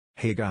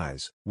Hey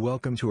guys,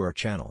 welcome to our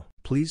channel.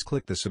 Please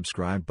click the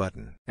subscribe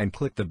button and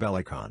click the bell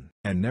icon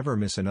and never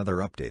miss another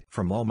update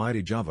from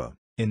Almighty Java.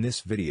 In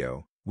this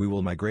video, we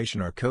will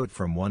migration our code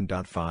from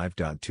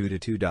 1.5.2 to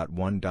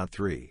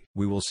 2.1.3.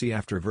 We will see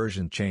after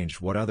version change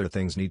what other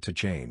things need to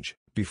change.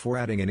 Before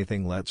adding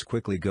anything, let's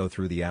quickly go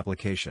through the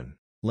application.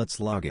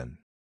 Let's log in.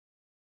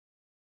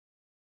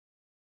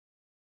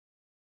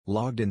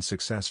 Logged in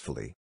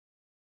successfully.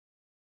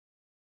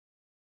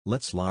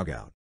 Let's log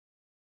out.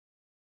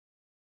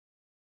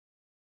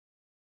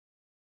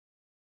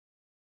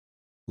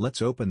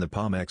 Let's open the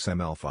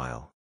POM.xml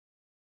file.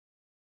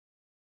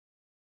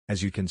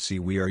 As you can see,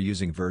 we are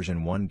using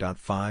version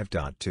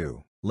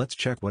 1.5.2. Let's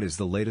check what is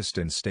the latest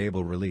and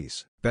stable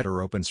release.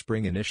 Better open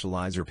Spring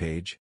Initializer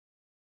page.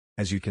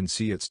 As you can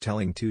see, it's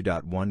telling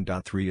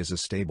 2.1.3 is a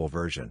stable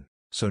version.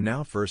 So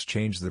now first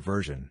change the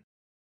version.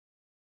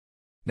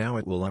 Now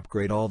it will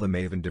upgrade all the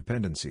Maven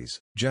dependencies.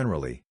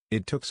 Generally,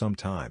 it took some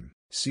time.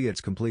 See,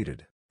 it's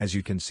completed. As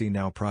you can see,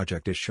 now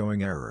project is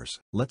showing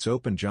errors. Let's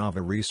open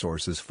Java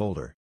Resources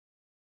folder.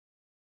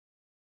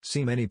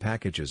 See, many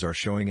packages are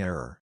showing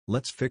error.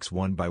 Let's fix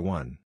one by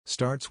one.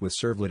 Starts with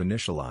Servlet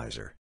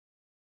Initializer.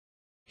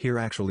 Here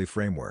actually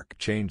framework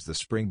changed the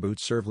Spring Boot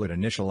Servlet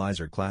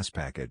Initializer class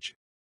package.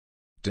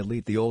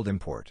 Delete the old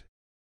import.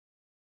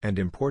 And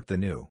import the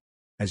new.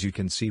 As you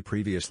can see,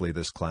 previously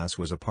this class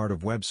was a part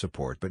of web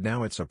support, but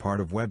now it's a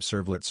part of web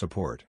servlet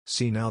support.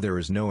 See, now there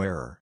is no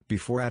error.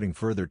 Before adding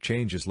further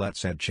changes,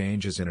 let's add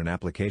changes in an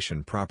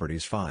application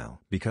properties file,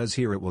 because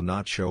here it will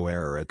not show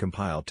error at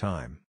compile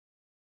time.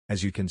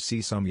 As you can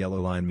see, some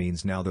yellow line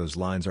means now those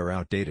lines are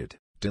outdated.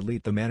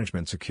 Delete the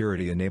management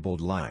security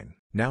enabled line.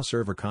 Now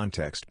server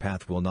context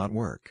path will not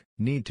work.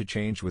 Need to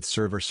change with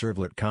server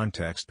servlet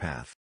context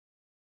path.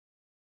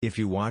 If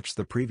you watched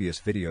the previous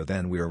video,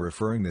 then we are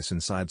referring this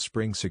inside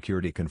Spring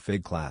Security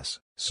Config class,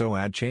 so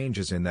add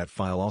changes in that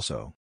file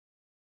also.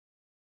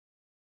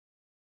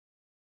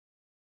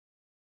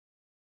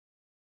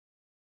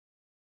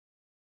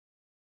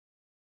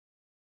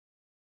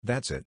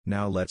 That's it.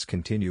 Now let's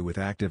continue with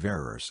active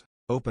errors.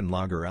 Open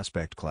Logger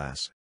aspect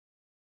class.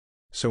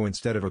 So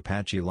instead of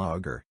Apache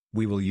Logger,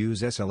 we will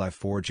use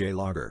SLF4J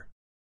Logger.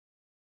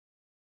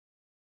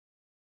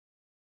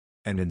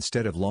 And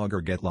instead of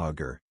Logger get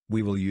Logger,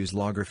 we will use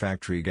Logger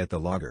Factory get the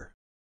Logger.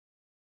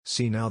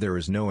 See, now there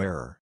is no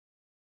error.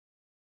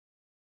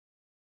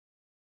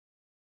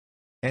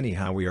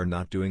 Anyhow, we are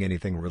not doing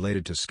anything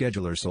related to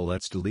scheduler, so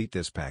let's delete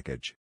this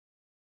package.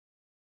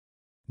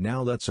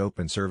 Now let's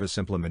open Service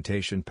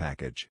Implementation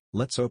package.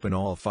 Let's open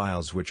all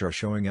files which are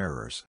showing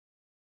errors.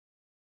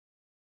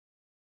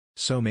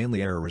 So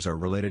mainly errors are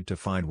related to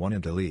findOne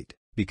and delete,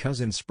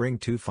 because in Spring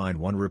 2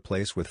 findOne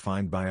replace with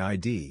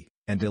findById,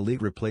 and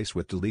delete replace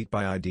with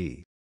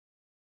deleteById.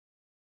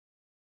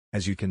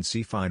 As you can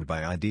see,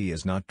 findById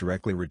is not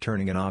directly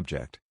returning an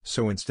object,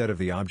 so instead of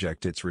the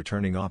object it's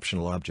returning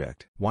optional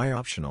object. Why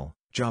optional?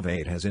 Java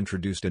 8 has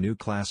introduced a new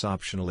class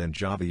optional in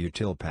Java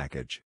util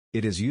package.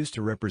 It is used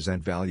to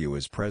represent value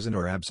as present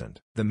or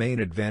absent. The main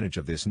advantage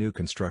of this new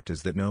construct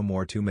is that no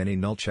more too many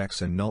null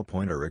checks and null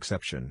pointer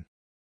exception.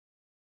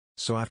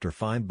 So after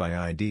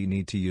findById,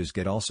 need to use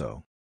get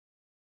also.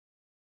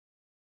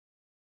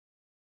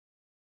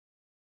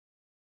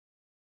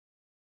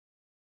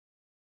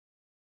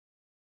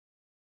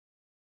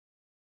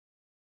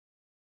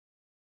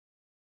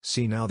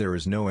 See, now there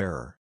is no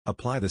error.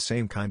 Apply the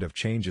same kind of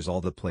changes all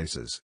the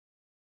places.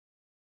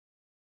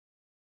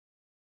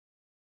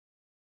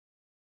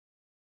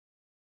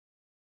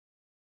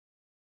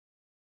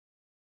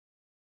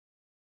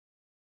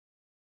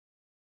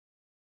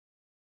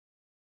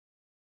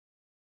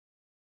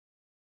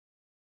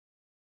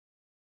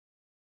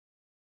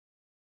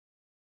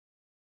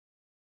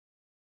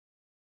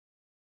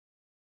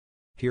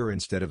 Here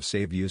instead of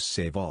save, use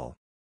saveAll.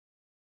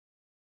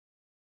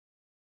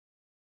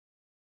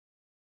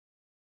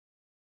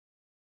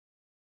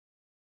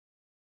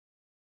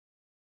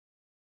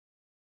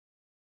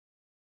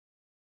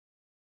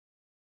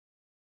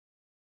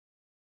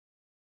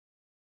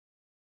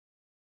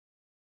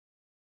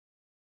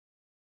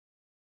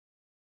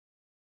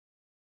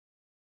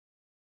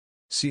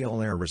 See,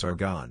 all errors are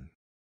gone.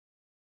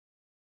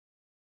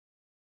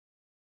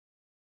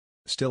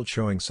 Still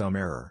showing some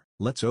error.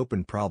 Let's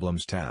open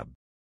Problems tab.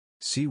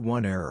 See,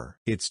 one error.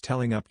 It's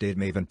telling update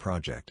Maven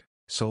project,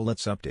 so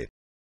let's update.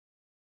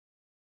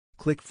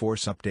 Click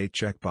Force Update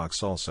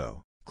checkbox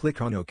also.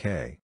 Click on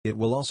OK. It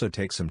will also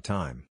take some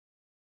time.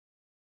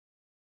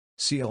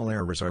 See, all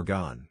errors are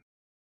gone.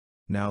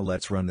 Now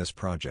let's run this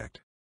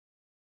project.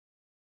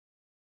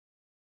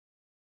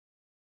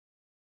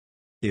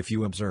 If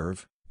you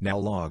observe, now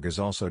log is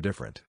also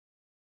different.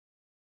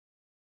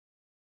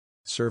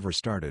 Server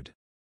started.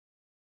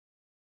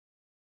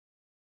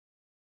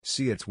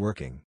 See, it's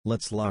working.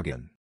 Let's log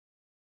in.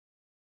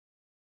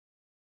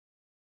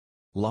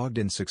 Logged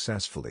in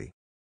successfully.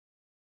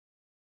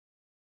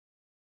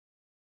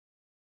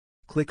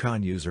 Click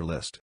on User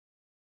List.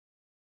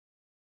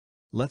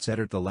 Let's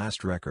edit the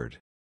last record.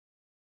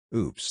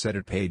 Oops,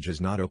 edit page is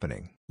not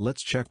opening.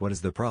 Let's check what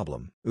is the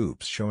problem.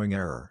 Oops, showing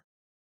error.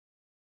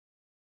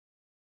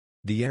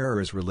 The error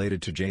is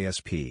related to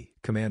JSP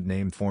command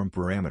name form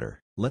parameter.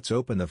 Let's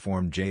open the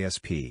form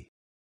JSP.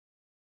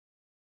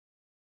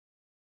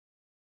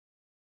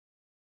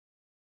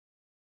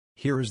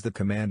 Here is the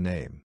command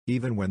name.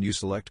 Even when you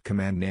select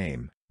command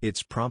name,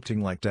 it's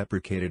prompting like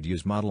deprecated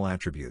use model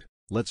attribute.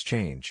 Let's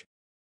change.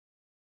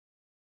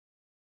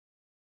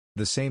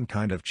 The same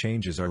kind of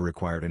changes are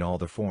required in all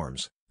the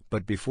forms,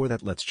 but before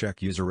that let's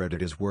check user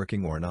edit is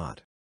working or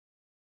not.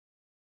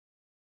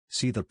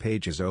 See, the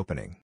page is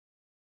opening.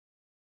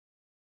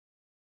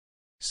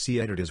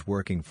 See, edit is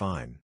working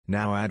fine.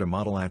 Now add a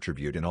model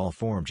attribute in all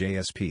form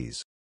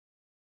JSPs.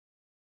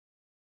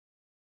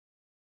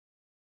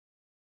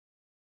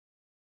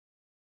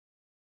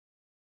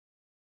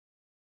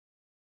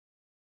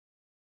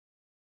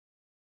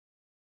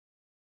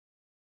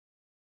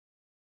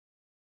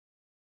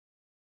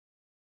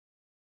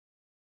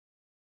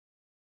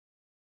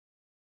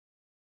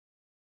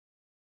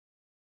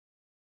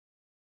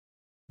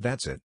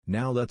 That's it.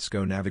 Now let's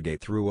go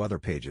navigate through other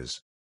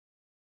pages.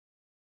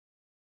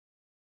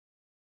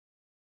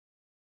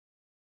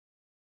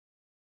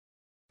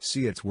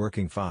 See, it's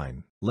working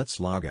fine. Let's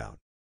log out.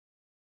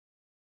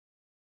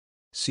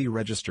 See,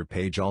 register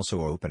page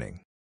also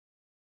opening.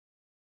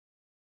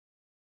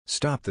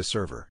 Stop the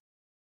server.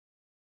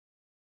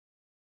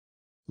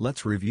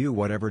 Let's review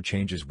whatever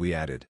changes we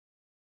added.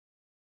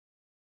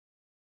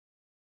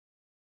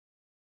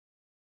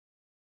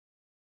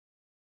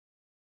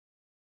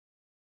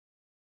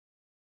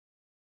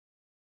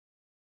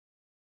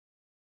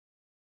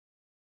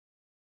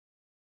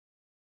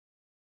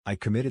 I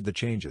committed the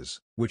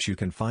changes, which you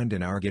can find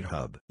in our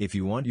GitHub. If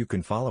you want, you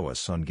can follow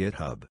us on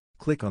GitHub.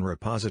 Click on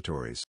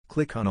Repositories,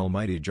 click on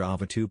Almighty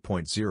Java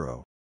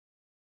 2.0.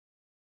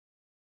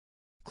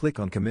 Click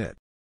on Commit.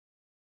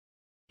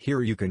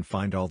 Here you can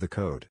find all the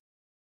code.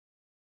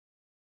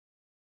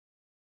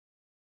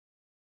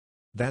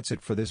 That's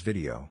it for this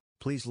video.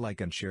 Please like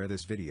and share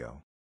this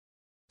video.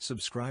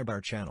 Subscribe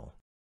our channel.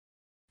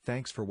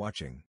 Thanks for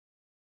watching.